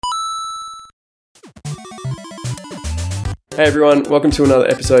Hey everyone, welcome to another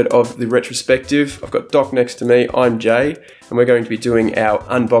episode of the Retrospective. I've got Doc next to me, I'm Jay, and we're going to be doing our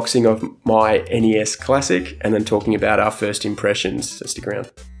unboxing of my NES Classic and then talking about our first impressions, so stick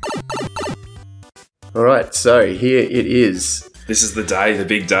around. Alright, so here it is. This is the day, the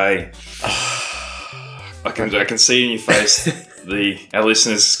big day. I can see it in your face. Our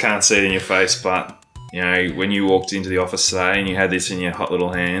listeners can't see it in your face, but you know, when you walked into the office today and you had this in your hot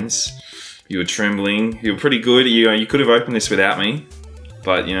little hands, you were trembling. You were pretty good. You could have opened this without me,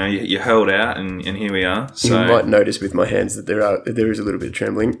 but you held out, and here we are. So you might notice with my hands that there is a little bit of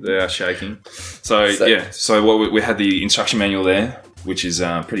trembling. They are shaking. So what we had the instruction manual there, which is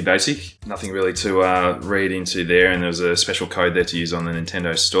pretty basic. Nothing really to read into there, and there was a special code there to use on the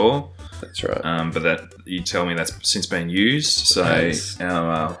Nintendo store. That's right. But that you tell me that's since been used, so yes.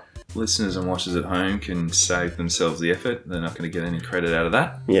 Our listeners and watchers at home can save themselves the effort. They're not going to get any credit out of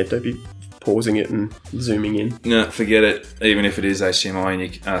that. Yeah, don't be pausing it and zooming in. No, forget it. Even if it is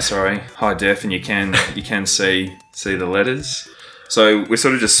HDMI and high def, and you can see the letters. So we're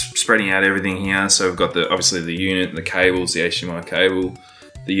sort of just spreading out everything here. So we've got obviously the unit, the cables, the HDMI cable,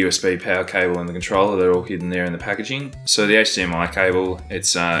 the USB power cable, and the controller. They're all hidden there in the packaging. So the HDMI cable,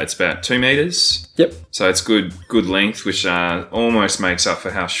 it's about 2 meters. Yep. So it's good length, which almost makes up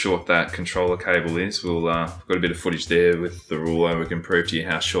for how short that controller cable is. We've got a bit of footage there with the ruler. We can prove to you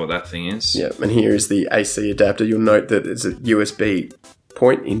how short that thing is. Yep. And here is the AC adapter. You'll note that there's a USB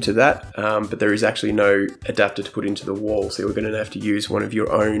point into that, but there is actually no adapter to put into the wall, so you're going to have to use one of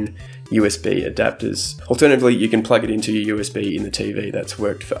your own USB adapters. Alternatively, you can plug it into your USB in the TV. That's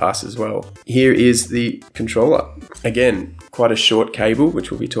worked for us as well. Here is the controller. Again, quite a short cable,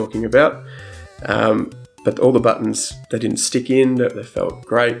 which we'll be talking about, but all the buttons, they didn't stick in. They felt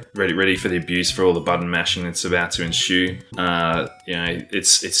great. Ready for the abuse for all the button mashing that's about to ensue.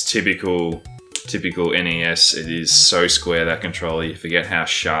 It's typical NES. It is so square, that controller. You forget how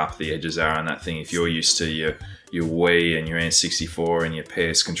sharp the edges are on that thing. If you're used to your Wii and your N64 and your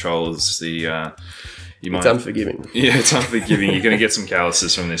PS controllers, it's unforgiving. Yeah, it's unforgiving. You're going to get some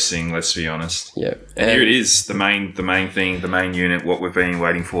calluses from this thing, let's be honest. Yeah. And here it is, the main thing, the main unit, what we've been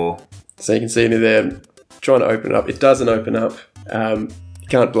waiting for. So you can see me there trying to open it up. It doesn't open up. You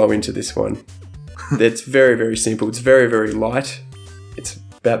can't blow into this one. It's very, very simple. It's very, very light. It's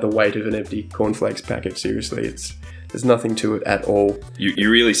about the weight of an empty cornflakes packet. Seriously, there's nothing to it at all. You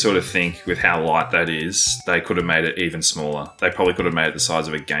really sort of think with how light that is, they could have made it even smaller. They probably could have made it the size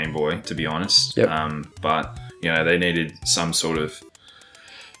of a Game Boy, to be honest. Yep. But they needed some sort of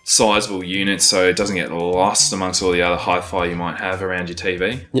sizable unit so it doesn't get lost amongst all the other hi-fi you might have around your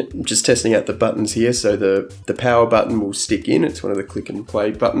TV. Yep. I'm just testing out the buttons here. So the power button will stick in. It's one of the click and play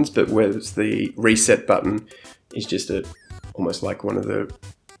buttons, but whereas the reset button is just almost like one of the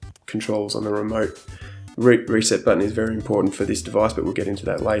controls on the remote. Reset button is very important for this device, but we'll get into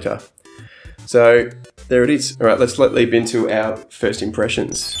that later. So there it is. All right, let's leap into our first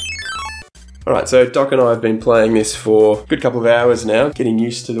impressions. All right, so Doc and I have been playing this for a good couple of hours now, getting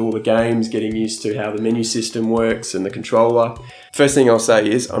used to all the games, getting used to how the menu system works and the controller. First thing I'll say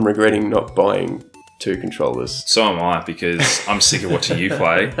is I'm regretting not buying 2 controllers. So am I, because I'm sick of watching you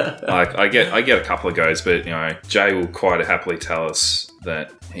play. Like I get a couple of goes, but Jay will quite happily tell us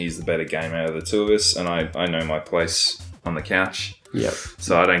that he's the better gamer out of the two of us, and I know my place on the couch. Yep.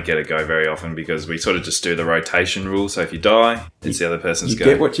 So I don't get a go very often because we sort of just do the rotation rule. So if you die, it's the other person's go.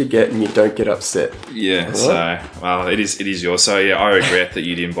 You get what you get, and you don't get upset. Yeah. Right? So it is yours. So yeah, I regret that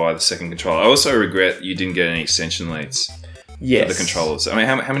you didn't buy the second controller. I also regret you didn't get any extension leads. Yes. For the controllers. I mean,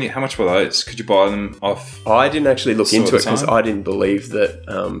 how much were those? Could you buy them off? I didn't actually look into it because I didn't believe that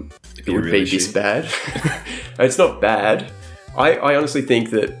it would be this bad. It's not bad. I honestly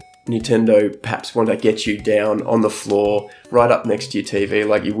think that Nintendo perhaps want to get you down on the floor, right up next to your TV,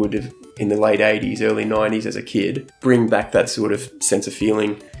 like you would have in the late 80s, early 90s as a kid. Bring back that sort of sense of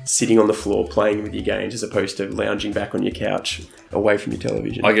feeling, sitting on the floor playing with your games as opposed to lounging back on your couch away from your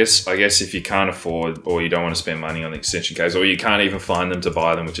television. I guess if you can't afford or you don't want to spend money on the extension cables, or you can't even find them to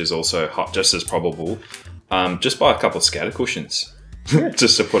buy them, which is also just as probable, just buy a couple of scatter cushions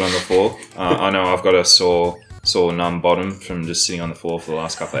just to put on the floor. I know I've got a sore numb bottom from just sitting on the floor for the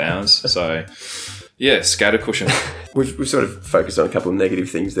last couple of hours. So yeah, scatter cushion. We've sort of focused on a couple of negative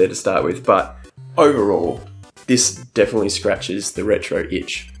things there to start with, but overall, this definitely scratches the retro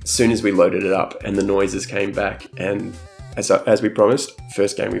itch. As soon as we loaded it up and the noises came back, and as we promised,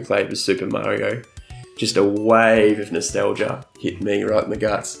 first game we played was Super Mario. Just a wave of nostalgia hit me right in the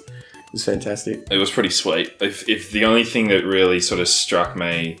guts. It was fantastic. It was pretty sweet. If the only thing that really sort of struck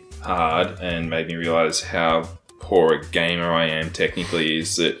me hard and made me realise how poor a gamer I am technically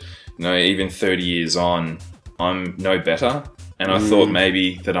is that, even 30 years on, I'm no better. And I thought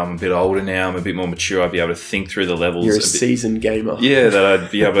maybe that I'm a bit older now, I'm a bit more mature, I'd be able to think through the levels. You're a seasoned gamer. Yeah, that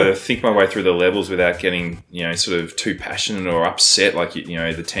I'd be able to think my way through the levels without getting, sort of too passionate or upset like, the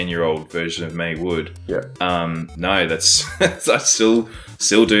 10-year-old version of me would. Yeah. No, that's I still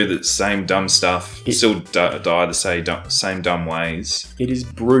do the same dumb stuff, still die the same dumb ways. It is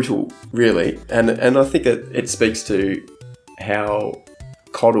brutal, really. And I think that it speaks to how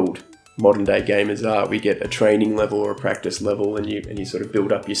coddled modern day gamers are. We get a training level or a practice level and you sort of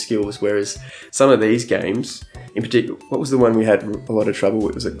build up your skills, whereas some of these games, in particular, what was the one we had a lot of trouble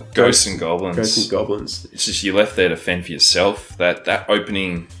with? Was it Ghosts and Goblins? Ghosts and Goblins. It's just you're left there to fend for yourself. That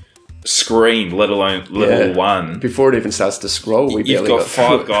opening screen, let alone level 1. Before it even starts to scroll, you've got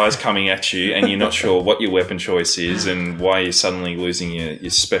 5 guys coming at you and you're not sure what your weapon choice is and why you're suddenly losing your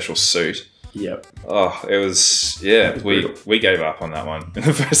special suit. Yep. Oh, it was we gave up on that one in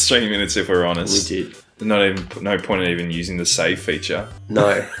the first 3 minutes, if we're honest. We did. No point in even using the save feature.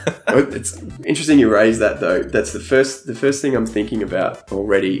 No. It's interesting you raise that though. That's the first thing I'm thinking about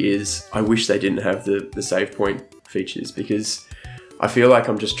already is I wish they didn't have the save point features, because I feel like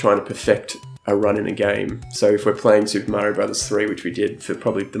I'm just trying to perfect a run in a game. So if we're playing Super Mario Bros. 3, which we did for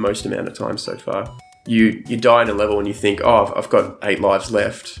probably the most amount of time so far, you die in a level and you think, oh, I've got 8 lives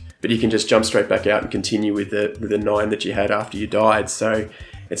left. But you can just jump straight back out and continue with the 9 that you had after you died. So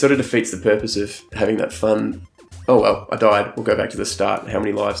it sort of defeats the purpose of having that fun, oh, well, I died, we'll go back to the start. How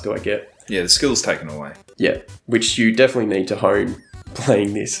many lives do I get? Yeah, the skill's taken away. Yeah, which you definitely need to hone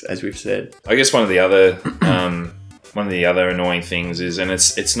playing this, as we've said. I guess one of the other annoying things is, and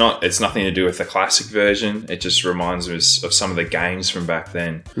it's nothing to do with the classic version, it just reminds us of some of the games from back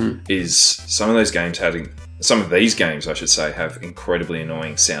then, is some of these games, I should say, have incredibly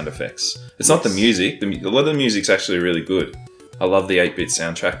annoying sound effects. It's not the music. A lot of the music's actually really good. I love the 8-bit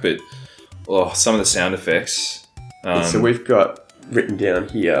soundtrack, but some of the sound effects... So we've got written down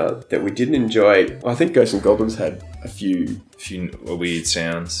here that we didn't enjoy... I think Ghosts and Goblins had a few weird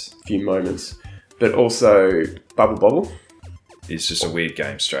sounds. A few moments. But also Bubble Bobble. It's just a weird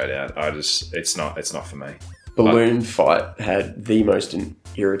game straight out. It's not for me. Balloon Fight had the most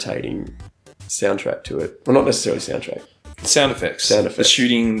irritating soundtrack to it. Well, not necessarily soundtrack. Sound effects. The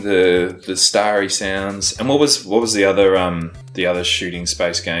shooting, the starry sounds. And what was the other shooting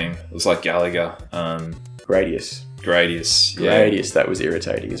space game? It was like Galaga. Gradius. Yeah. Gradius, that was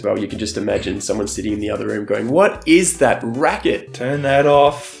irritating as well. You can just imagine someone sitting in the other room going, "What is that racket? Turn that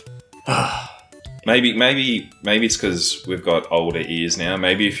off." Maybe it's because we've got older ears now.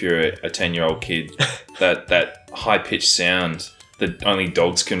 Maybe if you're a 10-year-old kid, that high-pitched sound that only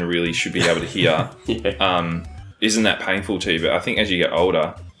dogs should be able to hear, isn't that painful to you? But I think as you get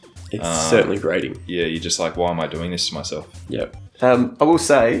older... It's certainly grating. Yeah, you're just like, why am I doing this to myself? Yep. I will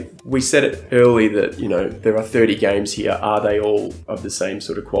say, we said it early that, there are 30 games here. Are they all of the same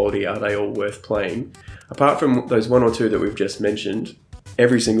sort of quality? Are they all worth playing? Apart from those 1 or 2 that we've just mentioned,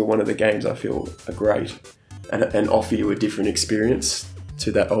 every single one of the games I feel are great and offer you a different experience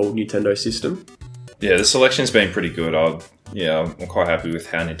to that old Nintendo system. Yeah, the selection's been pretty good. I'm quite happy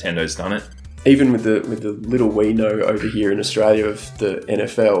with how Nintendo's done it. Even with the little we know over here in Australia of the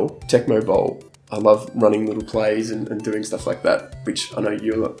NFL, Tecmo Bowl, I love running little plays and doing stuff like that, which I know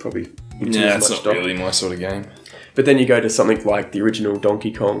you're not probably into as much. It's not really my sort of game. But then you go to something like the original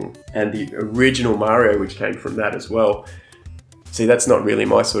Donkey Kong and the original Mario, which came from that as well. See, that's not really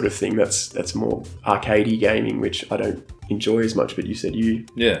my sort of thing. That's more arcadey gaming, which I don't enjoy as much. But you said you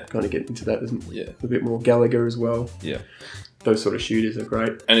kind of get into that, a bit more Galaga as well. Yeah. Those sort of shooters are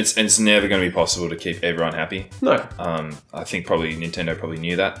great. And it's never going to be possible to keep everyone happy. No. I think probably Nintendo probably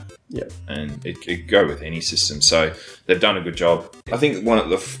knew that. Yeah. And it could go with any system. So they've done a good job. I think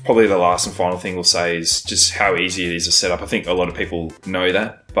probably the last and final thing we'll say is just how easy it is to set up. I think a lot of people know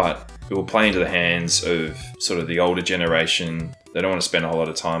that, but it will play into the hands of sort of the older generation. They don't want to spend a whole lot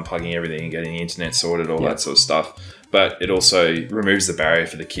of time plugging everything and getting the internet sorted, all that sort of stuff. But it also removes the barrier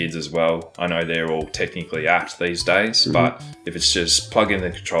for the kids as well. I know they're all technically apt these days, but if it's just plug in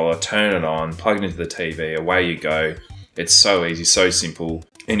the controller, turn it on, plug it into the TV, away you go. It's so easy, so simple.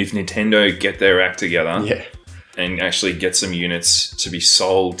 And if Nintendo get their act together and actually get some units to be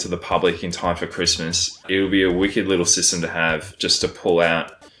sold to the public in time for Christmas, it'll be a wicked little system to have just to pull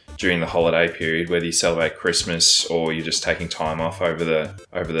out during the holiday period, whether you celebrate Christmas or you're just taking time off over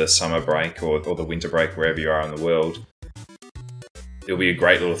the summer break or the winter break, wherever you are in the world. It'll be a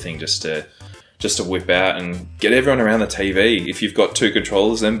great little thing just to whip out and get everyone around the TV. If you've got 2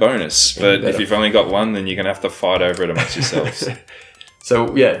 controllers, then bonus. But if you've only got 1, then you're going to have to fight over it amongst yourselves.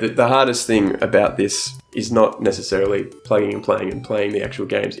 So yeah, the hardest thing about this is not necessarily plugging and playing the actual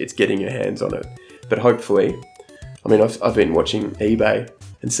games. It's getting your hands on it. But hopefully, I mean, I've been watching eBay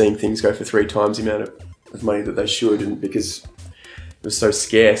and seeing things go for 3 times the amount of money that they should, and because it was so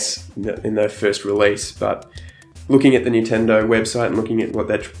scarce in their first release. But looking at the Nintendo website and looking at what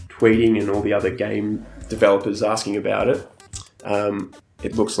they're tweeting and all the other game developers asking about it,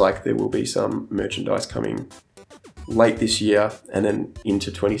 it looks like there will be some merchandise coming late this year and then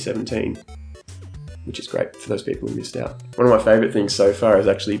into 2017, which is great for those people who missed out. One of my favourite things so far has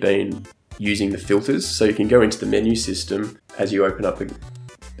actually been using the filters. So you can go into the menu system as you open up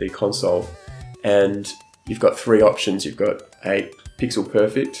the console, and you've got 3 options. You've got a pixel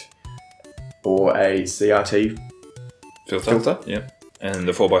perfect or a CRT filter. Yeah. And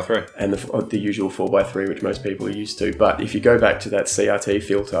the 4x3. And the usual 4x3, which most people are used to. But if you go back to that CRT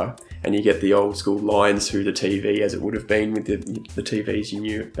filter and you get the old school lines through the TV as it would have been with the TVs you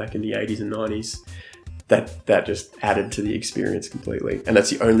knew back in the 80s and 90s, that just added to the experience completely. And that's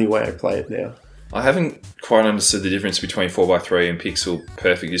the only way I play it now. I haven't quite understood the difference between 4x3 and pixel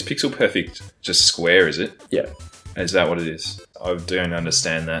perfect. Is pixel perfect just square, is it? Yeah. Is that what it is? I don't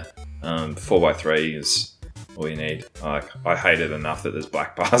understand that. 4x3 is all you need. I hate it enough that there's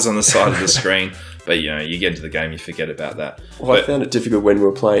black bars on the side of the screen, but you get into the game, you forget about that. Well, I found it difficult when we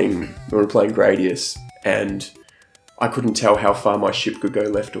were playing Gradius, and I couldn't tell how far my ship could go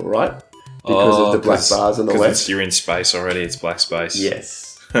left or right because of the black bars on the left. Because you're in space already, it's black space. Yes.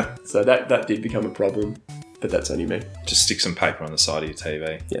 So that did become a problem, but that's only me. Just stick some paper on the side of your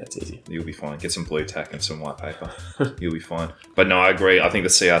TV. Yeah, it's easy. You'll be fine. Get some blue tack and some white paper. You'll be fine. But no, I agree. I think the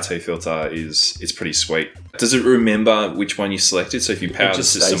CRT filter is pretty sweet. Does it remember which one you selected? So if you power the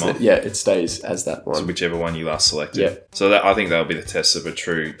system off, it stays as that one. So whichever one you last selected. Yeah. So I think that'll be the test of a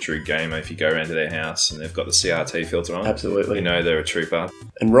true gamer. If you go around to their house and they've got the CRT filter on, absolutely, you know they're a trooper.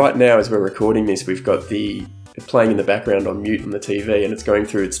 And right now, as we're recording this, we've got the playing in the background on mute on the TV, and it's going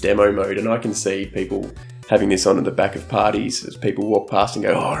through its demo mode. And I can see people having this on at the back of parties as people walk past and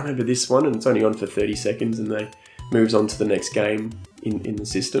go, "Oh, I remember this one," and it's only on for 30 seconds, and they moves on to the next game in the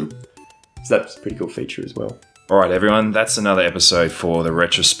system. So that's a pretty cool feature as well. All right, everyone, that's another episode for the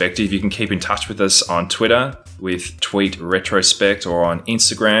Retrospective. You can keep in touch with us on Twitter with tweet retrospect, or on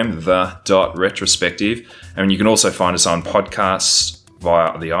Instagram, the.retrospective. And you can also find us on podcasts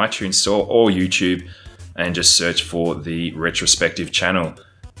via the iTunes Store or YouTube, and just search for the Retrospective channel.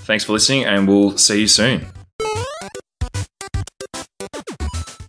 Thanks for listening, and we'll see you soon.